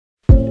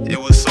It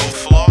was so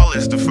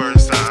flawless the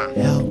first time.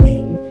 Help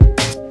me.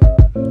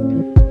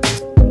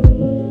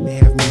 They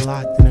have me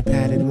locked in a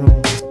padded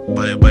room.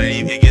 But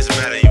it gets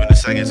better even the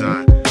second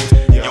time.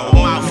 Yo, I'm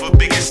out for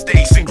bigger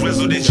steaks and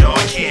grizzled and John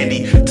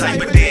Candy.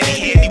 Type of dandy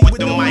handy with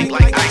the mic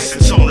like ice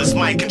and toners.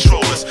 Mic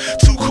controllers,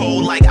 too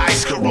cold like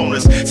ice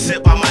coronas.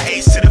 Sip by my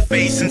ace to the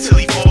face until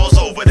he falls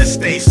over to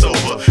stay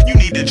sober. You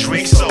need to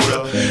drink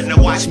soda.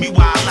 Now watch me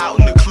wild out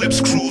in the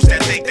clips crews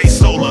that think they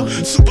solar.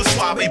 Super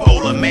suave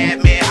bowler,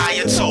 madman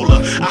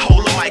Ayatollah. I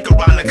hold a mic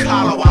around the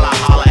collar while I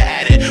holler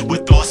at it.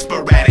 With thoughts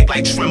sporadic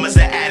like tremors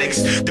of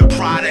addicts. The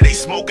pride that they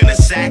smoking a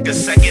sack, a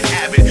second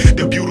habit.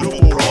 The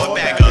beautiful broad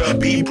bagger,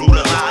 be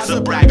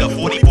brutalizer, bragger,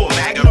 44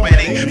 magga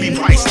ready. Be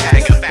price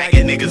tagger,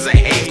 faggot niggas I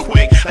hate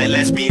quick. Like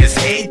lesbians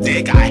hate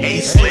dick, I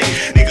hate slick.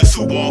 Niggas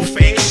who want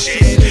fake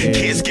shit.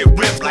 Kids get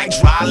ripped like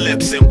dry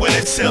lips and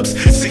winter tips.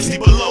 60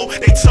 below,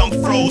 they tongue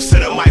froze to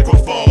the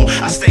microphone.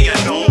 I stay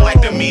unknown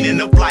like the meaning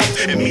of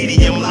life in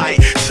medium light.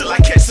 Till I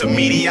catch some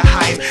media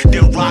hype.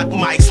 Then rock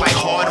mics like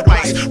hard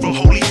rice from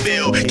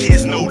Holyfield.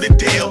 Kids know the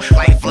deal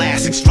like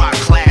Vlasics drop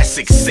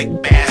classics. Sick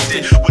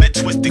bastard with a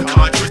twisted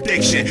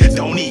contradiction.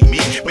 Don't eat me,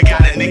 we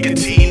got a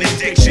nicotine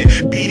addiction.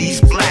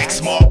 BD's black,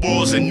 small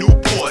balls and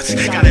Newports.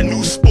 Got a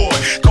new sport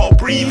called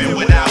breathing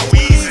without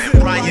wheezing.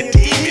 Brian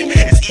Demon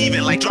is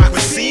even like drop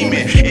with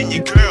semen. And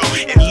your girl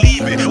and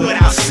leaving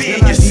without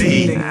seeing you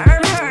see.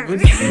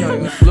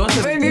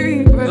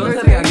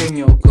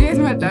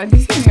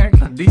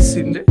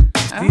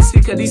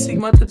 DC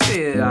mata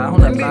te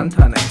ahon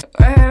Atlanta ne.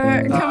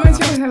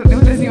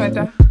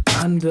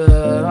 And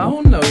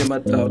ahon no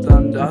mata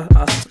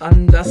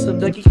and that's the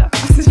dakika.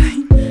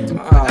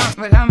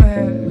 But I'm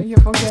a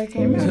foggy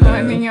came. I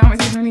think I'm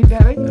just really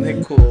dead.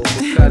 Ne ko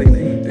kari ne.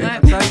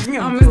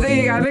 I'm a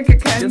say I look at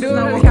can do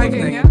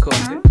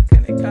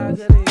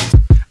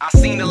I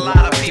seen a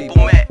lot of people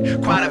met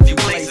quite a few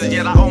places,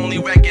 yet I only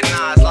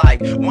recognize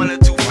like one or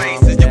two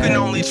faces. You can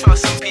only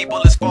trust some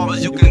people as far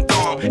as you can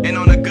throw them. And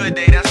on a good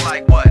day, that's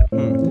like what?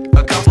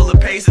 A couple of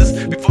paces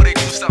before they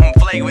do something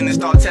flagrant and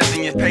start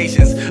testing your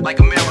patience. Like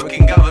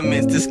American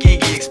government's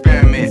Tuskegee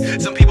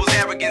experiment. Some people's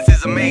arrogance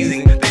is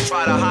amazing. They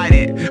try to hide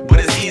it, but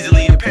it's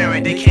easily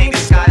apparent. They can't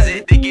disguise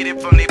it, they get it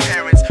from their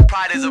parents.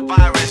 Pride is a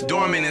virus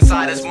dormant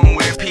inside us when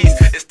we're at peace.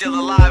 It's still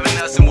alive in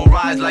us and will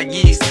rise like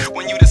yeast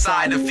when you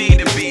decide to feed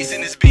the beast.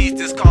 And this beast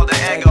is called the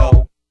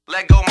ego.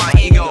 Let go my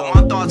ego.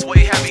 My thoughts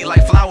weigh heavy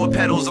like flower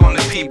petals on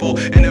the people.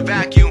 In a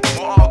vacuum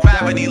where all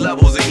gravity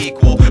levels are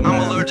equal. I'm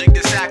allergic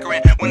to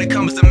saccharine. When it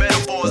comes to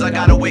metaphors, I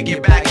gotta wake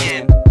it back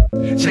in.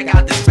 Check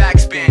out this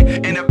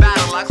backspin. In a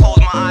battle, I close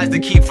my eyes to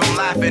keep from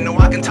laughing. No,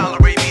 I can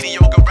tolerate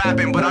mediocre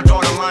rapping, but I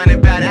draw the line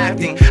in bad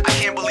acting. I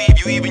can't believe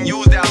you even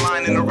used that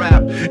line in the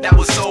rap. That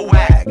was so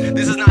whack.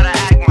 This is not an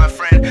act, my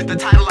friend. The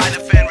title I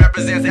defend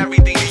represents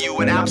everything to you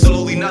and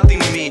absolutely nothing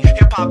to me.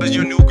 Hip-hop is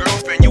your new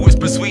girlfriend. You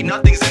whisper sweet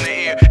nothings in the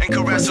ear and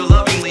caress her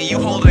lovingly. You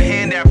hold her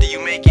hand after you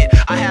make it.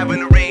 I have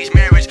an arranged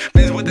marriage.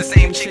 Been with the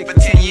same chick for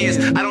 10 years.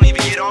 I don't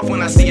even get off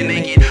when I see her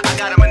naked. I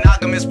got a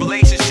monogamous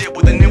relationship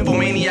with a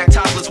nymphomaniac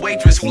topless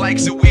waitress who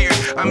likes it weird.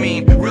 I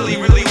mean, really,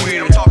 really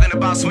weird. I'm talking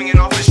about swinging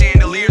off the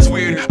chandeliers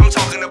weird. I'm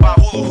talking about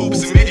hula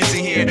hoops and midgets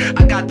in here.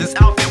 I got this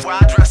outfit where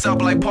I dress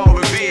up like Paul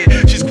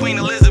Revere. She's Queen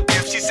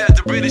Elizabeth. She says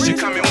the British are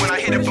coming when I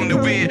hit it from the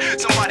rear.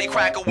 Somebody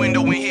crack a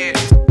window in here.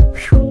 It's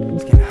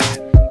getting hot.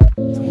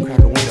 Someone crack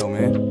a window,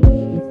 man.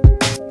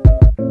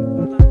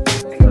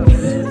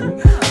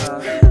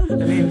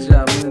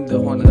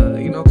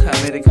 You know,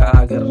 America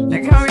Agar.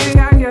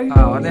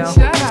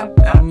 Shut up.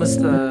 I'm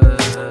Mr.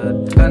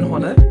 Van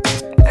Honor.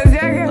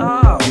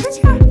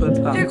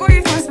 Jag går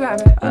ju från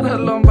Sverige. I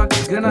don't know about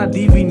gonna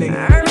DV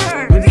nigga.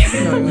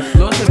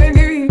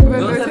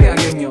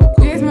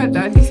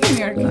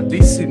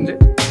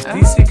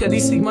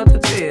 DC mata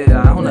te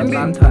ahon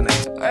Atlanta ne.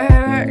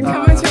 And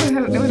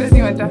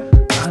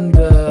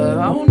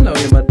ahon no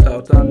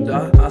mata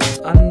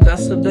and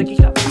that's the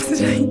dakika.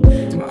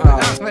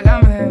 But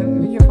I'm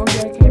a foggy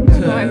came.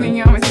 I think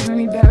I'm just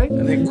really dead.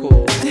 Ne ko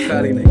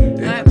kari ne.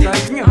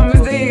 I'm a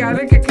say I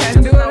look at can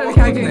do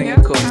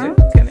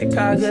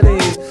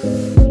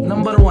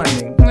number one.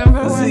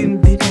 Number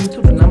one.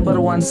 Number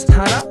one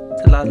star.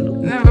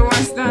 Number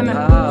one star.